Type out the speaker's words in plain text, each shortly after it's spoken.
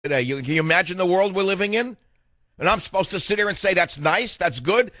today. Can you imagine the world we're living in? And I'm supposed to sit here and say that's nice, that's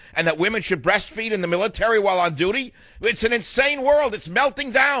good, and that women should breastfeed in the military while on duty? It's an insane world. It's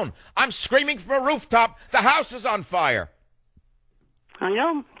melting down. I'm screaming from a rooftop. The house is on fire. I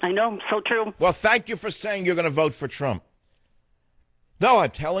know. So true. Well, thank you for saying you're going to vote for Trump. No, I'm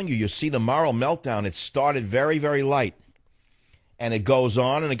telling you, you see the moral meltdown. It started very, very light. And it goes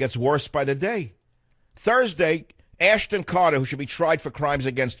on and it gets worse by the day. Thursday, Ashton Carter, who should be tried for crimes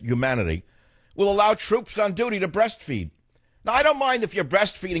against humanity, will allow troops on duty to breastfeed. Now, I don't mind if you're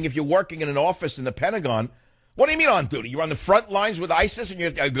breastfeeding, if you're working in an office in the Pentagon. What do you mean on duty? You're on the front lines with ISIS and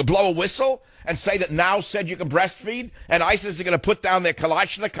you blow a whistle and say that now said you can breastfeed and ISIS is going to put down their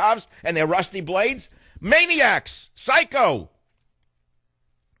Kalashnikovs and their rusty blades? Maniacs! Psycho!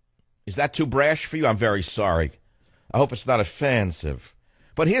 Is that too brash for you? I'm very sorry. I hope it's not offensive.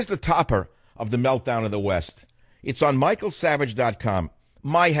 But here's the topper of the meltdown of the West. It's on michaelsavage.com.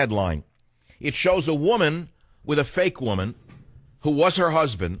 My headline. It shows a woman with a fake woman who was her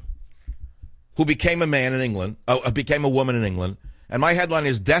husband, who became a man in England, became a woman in England. And my headline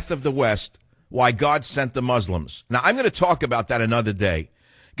is Death of the West, Why God Sent the Muslims. Now, I'm going to talk about that another day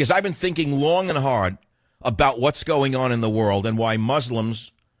because I've been thinking long and hard about what's going on in the world and why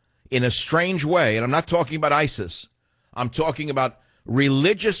Muslims, in a strange way, and I'm not talking about ISIS, I'm talking about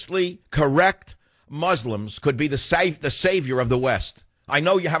religiously correct Muslims could be the savior of the West. I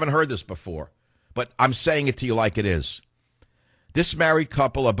know you haven't heard this before, but I'm saying it to you like it is. This married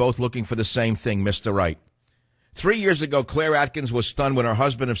couple are both looking for the same thing, Mr. Right. 3 years ago, Claire Atkins was stunned when her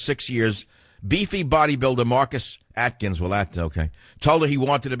husband of 6 years, beefy bodybuilder Marcus Atkins, told her he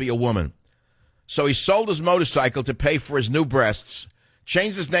wanted to be a woman. So he sold his motorcycle to pay for his new breasts,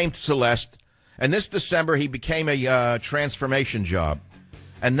 changed his name to Celeste, and this December he became a transformation job.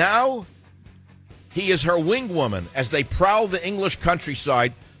 And now he is her wing woman as they prowl the English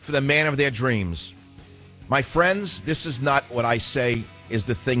countryside for the man of their dreams. My friends, this is not what I say is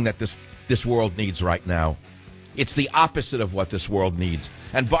the thing that this world needs right now. It's the opposite of what this world needs.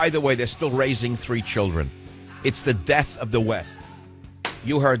 And by the way, they're still raising 3 children. It's the death of the West.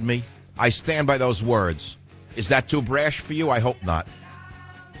 You heard me. I stand by those words. Is that too brash for you? I hope not.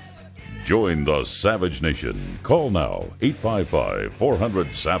 Join the Savage Nation. Call now,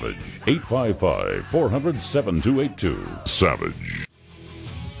 855-400-SAVAGE, 855-400-7282. Savage.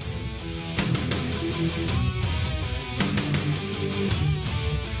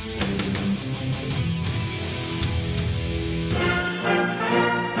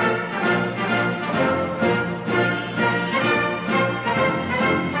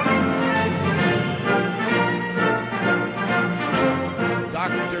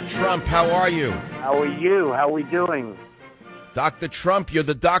 Trump, how are you? How are you? How are we doing? Dr. Trump, you're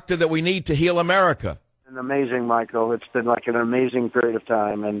the doctor that we need to heal America. It's amazing, Michael. It's been like an amazing period of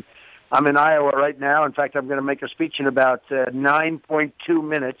time. And I'm in Iowa right now. In fact, I'm going to make a speech in about 9.2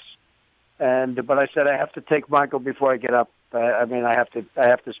 minutes. But I said I have to take Michael before I get up. I have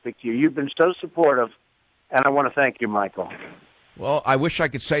to speak to you. You've been so supportive, and I want to thank you, Michael. Well, I wish I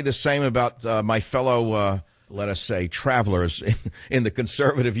could say the same about my fellow let us say, travelers in the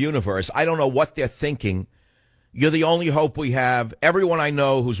conservative universe. I don't know what they're thinking. You're the only hope we have. Everyone I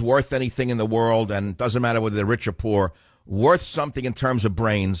know who's worth anything in the world, and doesn't matter whether they're rich or poor, worth something in terms of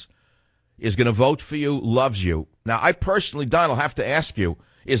brains, is going to vote for you, loves you. Now, I personally, Donald, have to ask you,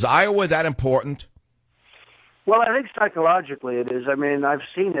 is Iowa that important? Well, I think psychologically it is. I mean, I've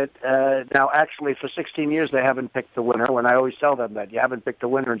seen it. Now, actually, for 16 years, they haven't picked the winner. When I always tell them that, you haven't picked a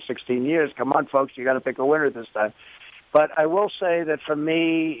winner in 16 years. Come on, folks, you got to pick a winner this time. But I will say that for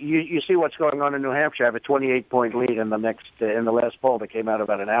me, you see what's going on in New Hampshire. I have a 28-point lead in the last poll that came out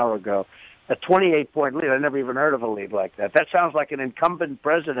about an hour ago. A 28-point lead. I never even heard of a lead like that. That sounds like an incumbent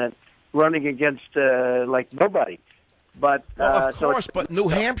president running against like nobody. But well, of course, but New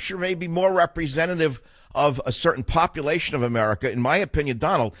Hampshire may be more representative of a certain population of America, in my opinion,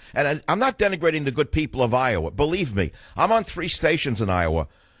 Donald. And I'm not denigrating the good people of Iowa. Believe me, I'm on 3 stations in Iowa.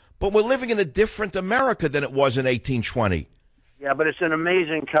 But we're living in a different America than it was in 1820. Yeah, but it's an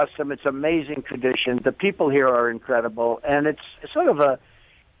amazing custom. It's amazing tradition. The people here are incredible. And it's sort of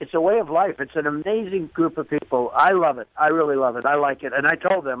it's a way of life. It's an amazing group of people. I love it. I really love it. I like it. And I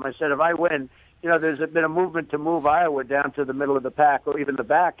told them, I said, if I win, there's been a movement to move Iowa down to the middle of the pack or even the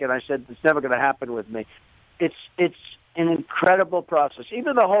back, and I said it's never going to happen with me. It's an incredible process.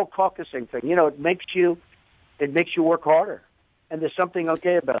 Even the whole caucusing thing, it makes you work harder, and there's something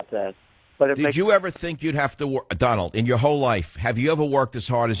okay about that. But did you ever think you'd have to work, Donald, in your whole life? Have you ever worked as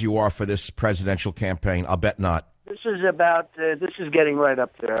hard as you are for this presidential campaign? I'll bet not. This is getting right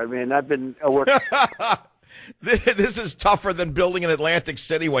up there. I mean, I've been working. This is tougher than building in Atlantic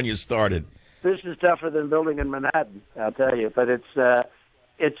City when you started. This is tougher than building in Manhattan, I'll tell you. But it's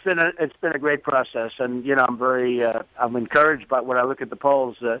been a great process, and I'm encouraged by when I look at the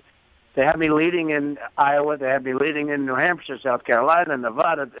polls. They have me leading in Iowa. They have me leading in New Hampshire, South Carolina,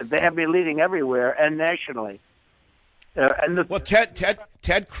 Nevada. They have me leading everywhere and nationally.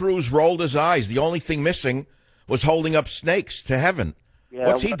 Ted Cruz rolled his eyes. The only thing missing was holding up snakes to heaven. Yeah,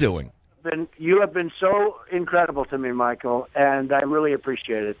 what's he doing? You have been so incredible to me, Michael, and I really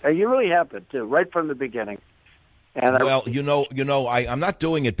appreciate it. And you really have been too, right from the beginning. And I'm not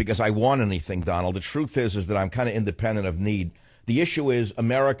doing it because I want anything, Donald. The truth is that I'm kind of independent of need. The issue is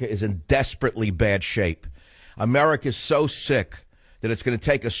America is in desperately bad shape. America is so sick that it's going to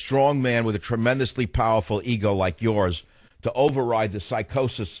take a strong man with a tremendously powerful ego like yours to override the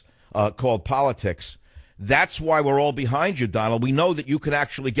psychosis called politics. That's why we're all behind you, Donald. We know that you can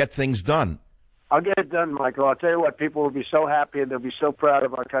actually get things done. I'll get it done, Michael. I'll tell you what, people will be so happy and they'll be so proud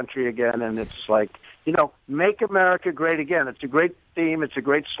of our country again. And it's like, make America great again. It's a great theme. It's a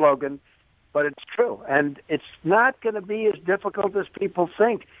great slogan, but it's true. And it's not going to be as difficult as people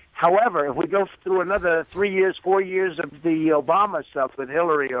think. However, if we go through another 3 years, 4 years of the Obama stuff with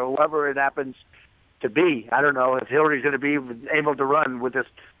Hillary or whoever it happens to be, I don't know if Hillary's going to be able to run with this.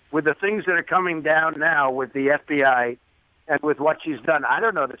 With the things that are coming down now with the FBI and with what she's done, I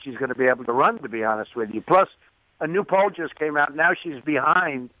don't know that she's going to be able to run, to be honest with you. Plus, a new poll just came out. Now she's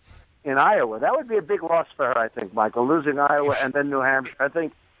behind in Iowa. That would be a big loss for her, I think, Michael, losing Iowa and then New Hampshire. I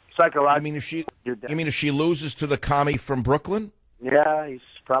think psychologically. You mean if she loses to the commie from Brooklyn? Yeah, he's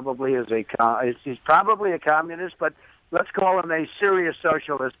probably a communist, but let's call him a serious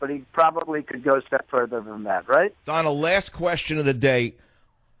socialist, but he probably could go a step further than that, right? Donald, last question of the day.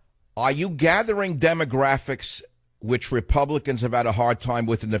 Are you gathering demographics which Republicans have had a hard time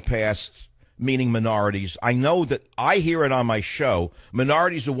with in the past, meaning minorities? I know that I hear it on my show.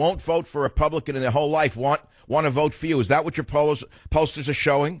 Minorities who won't vote for a Republican in their whole life want to vote for you. Is that what your posters are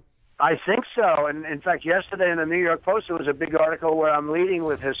showing? I think so. And in fact, yesterday in the New York Post, there was a big article where I'm leading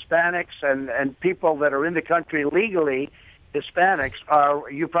with Hispanics and people that are in the country legally. Hispanics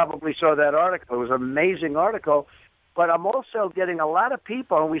are, you probably saw that article. It was an amazing article. But I'm also getting a lot of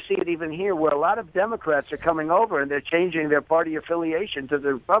people, and we see it even here, where a lot of Democrats are coming over and they're changing their party affiliation to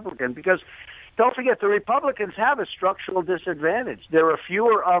the Republican. Because don't forget, the Republicans have a structural disadvantage. There are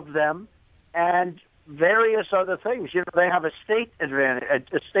fewer of them and various other things. They have a state advantage,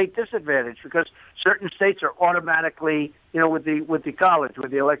 a state disadvantage, because certain states are automatically, with the college,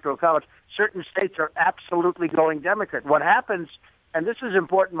 with the electoral college, certain states are absolutely going Democrat. What happens, and this is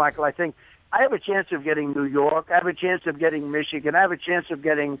important, Michael, I think, I have a chance of getting New York. I have a chance of getting Michigan. I have a chance of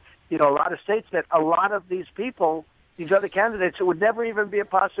getting, a lot of states that a lot of these people, these other candidates, it would never even be a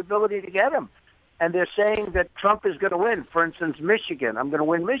possibility to get them. And they're saying that Trump is going to win. For instance, Michigan. I'm going to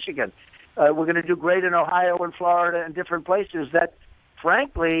win Michigan. We're going to do great in Ohio and Florida and different places that,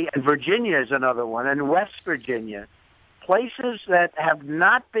 frankly, and Virginia is another one, and West Virginia, places that have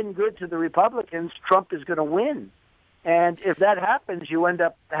not been good to the Republicans, Trump is going to win. And if that happens, you end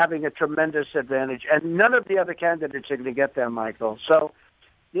up having a tremendous advantage. And none of the other candidates are going to get there, Michael. So,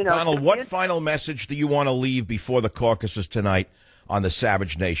 Donald, what final message do you want to leave before the caucuses tonight on the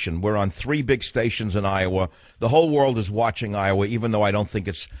Savage Nation? We're on 3 big stations in Iowa. The whole world is watching Iowa, even though I don't think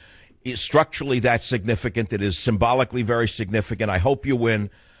it's structurally that significant. It is symbolically very significant. I hope you win.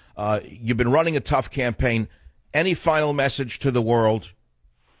 You've been running a tough campaign. Any final message to the world?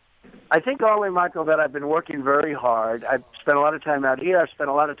 I think only, Michael, that I've been working very hard. I've spent a lot of time out here. I've spent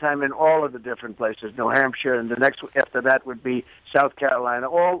a lot of time in all of the different places, New Hampshire, and the next after that would be South Carolina,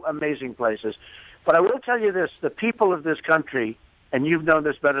 all amazing places. But I will tell you this, the people of this country, and you've known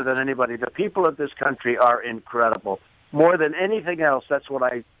this better than anybody, the people of this country are incredible. More than anything else, that's what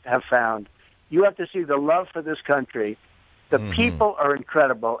I have found. You have to see the love for this country. The people are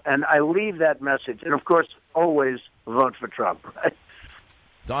incredible, and I leave that message. And, of course, always vote for Trump, right?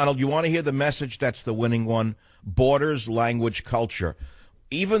 Donald, you want to hear the message that's the winning one? Borders, language, culture.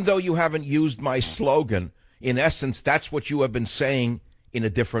 Even though you haven't used my slogan, in essence, that's what you have been saying in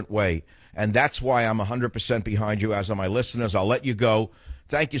a different way. And that's why I'm 100% behind you, as are my listeners. I'll let you go.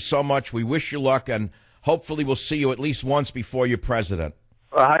 Thank you so much. We wish you luck, and hopefully we'll see you at least once before you're president.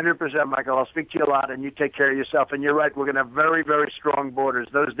 100%, Michael. I'll speak to you a lot, and you take care of yourself. And you're right, we're going to have very, very strong borders.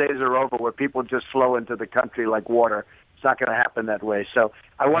 Those days are over where people just flow into the country like water. It's not going to happen that way. So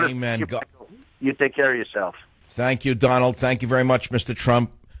I want to Amen. You take care of yourself. Thank you, Donald. Thank you very much, Mr.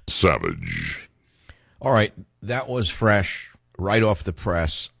 Trump. Savage. All right, that was fresh, right off the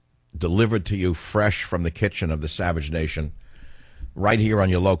press, delivered to you fresh from the kitchen of the Savage Nation, right here on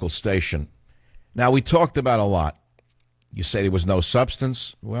your local station. Now, we talked about a lot. You say there was no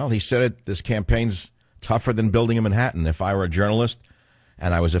substance. Well, he said it. This campaign's tougher than building in Manhattan. If I were a journalist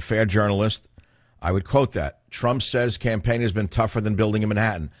and I was a fair journalist, I would quote that. Trump says campaign has been tougher than building in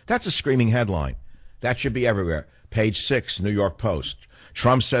Manhattan. That's a screaming headline. That should be everywhere. Page 6, New York Post.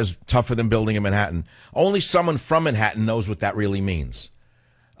 Trump says tougher than building in Manhattan. Only someone from Manhattan knows what that really means.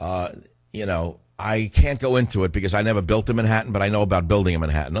 I can't go into it because I never built in Manhattan, but I know about building in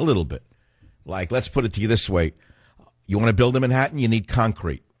Manhattan a little bit. Like, let's put it to you this way. You want to build in Manhattan, you need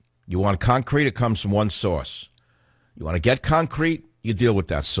concrete. You want concrete, it comes from one source. You want to get concrete, you deal with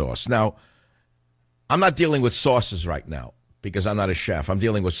that source. Now, I'm not dealing with sources right now because I'm not a chef. I'm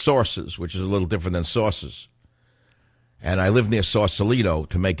dealing with sources, which is a little different than sources. And I live near Sausalito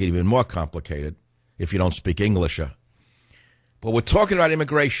to make it even more complicated if you don't speak English. But we're talking about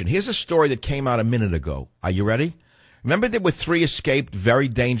immigration. Here's a story that came out a minute ago. Are you ready? Remember there were 3 escaped very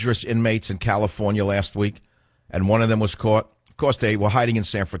dangerous inmates in California last week, and one of them was caught? Of course, they were hiding in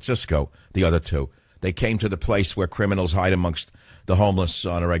San Francisco, the other 2. They came to the place where criminals hide amongst the homeless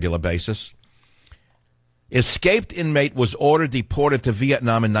on a regular basis. Escaped inmate was ordered deported to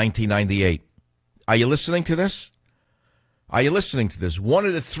Vietnam in 1998. Are you listening to this? Are you listening to this? One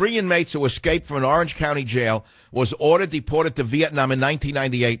of the 3 inmates who escaped from an Orange County jail was ordered deported to Vietnam in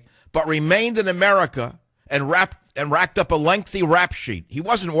 1998, but remained in America and racked up a lengthy rap sheet. He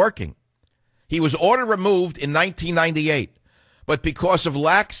wasn't working. He was ordered removed in 1998, but because of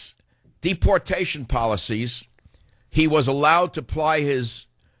lax deportation policies, he was allowed to ply his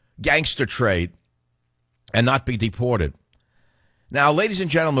gangster trade and not be deported. Now, ladies and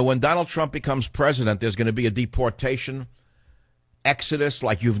gentlemen, when Donald Trump becomes president, there's going to be a deportation exodus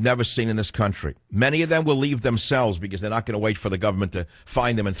like you've never seen in this country. Many of them will leave themselves because they're not going to wait for the government to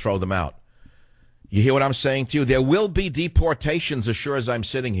find them and throw them out. You hear what I'm saying to you? There will be deportations as sure as I'm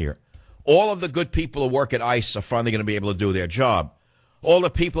sitting here. All of the good people who work at ICE are finally going to be able to do their job. All the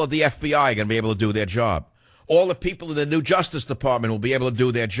people at the FBI are going to be able to do their job. All the people in the new Justice Department will be able to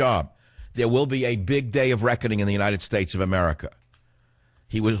do their job. There will be a big day of reckoning in the United States of America.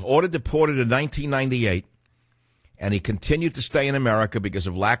 He was ordered deported in 1998, and he continued to stay in America because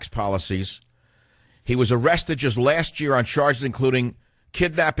of lax policies. He was arrested just last year on charges including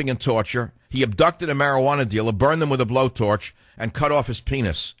kidnapping and torture. He abducted a marijuana dealer, burned him with a blowtorch, and cut off his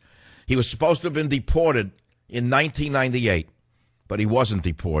penis. He was supposed to have been deported in 1998, but he wasn't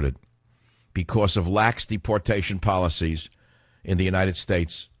deported because of lax deportation policies in the United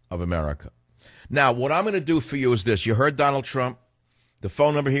States of America. Now, what I'm going to do for you is this. You heard Donald Trump. The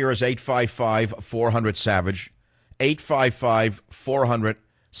phone number here is 855-400-SAVAGE,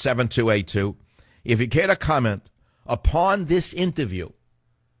 855-400-7282. If you care to comment upon this interview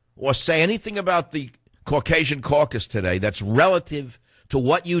or say anything about the Caucasian caucus today that's relative to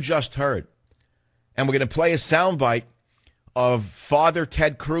what you just heard, and we're going to play a soundbite of Father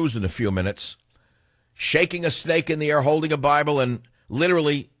Ted Cruz in a few minutes, shaking a snake in the air, holding a Bible, and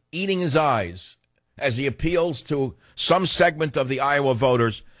literally eating his eyes as he appeals to some segment of the Iowa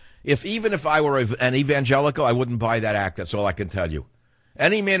voters. Even if I were an evangelical, I wouldn't buy that act. That's all I can tell you.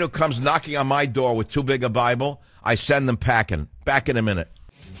 Any man who comes knocking on my door with too big a Bible, I send them packing. Back in a minute.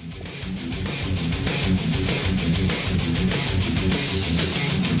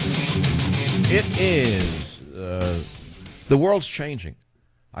 It is. The world's changing.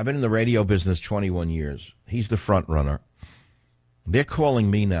 I've been in the radio business 21 years. He's the front runner. They're calling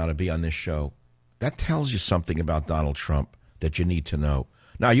me now to be on this show. That tells you something about Donald Trump that you need to know.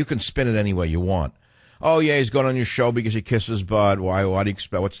 Now, you can spin it any way you want. Oh, yeah, he's going on your show because he kisses Bud. Why do you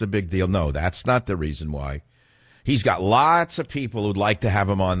expect? What's the big deal? No, that's not the reason why. He's got lots of people who'd like to have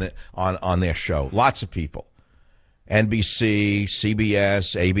him on their show. Lots of people. NBC,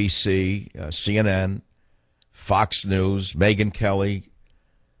 CBS, ABC, CNN, Fox News, Megyn Kelly,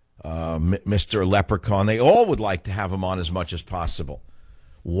 Mr. Leprechaun. They all would like to have him on as much as possible.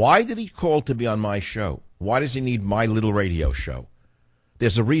 Why did he call to be on my show? Why does he need my little radio show?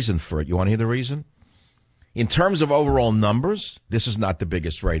 There's a reason for it. You want to hear the reason? In terms of overall numbers, this is not the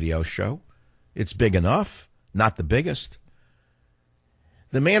biggest radio show. It's big enough, not the biggest.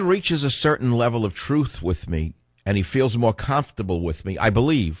 The man reaches a certain level of truth with me, and he feels more comfortable with me, I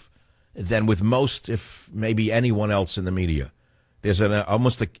believe, than with most, if maybe anyone else in the media. There's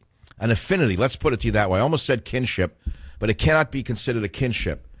almost an affinity. Let's put it to you that way. I almost said kinship, but it cannot be considered a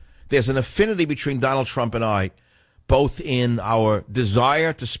kinship. There's an affinity between Donald Trump and I, both in our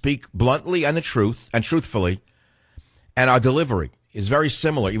desire to speak bluntly and the truth, and truthfully, and our delivery is very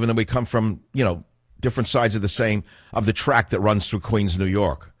similar, even though we come from, different sides of the track that runs through Queens, New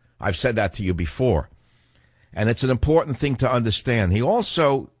York. I've said that to you before. And it's an important thing to understand.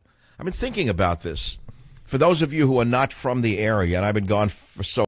 I've been thinking about this. For those of you who are not from the area, and I've been gone for so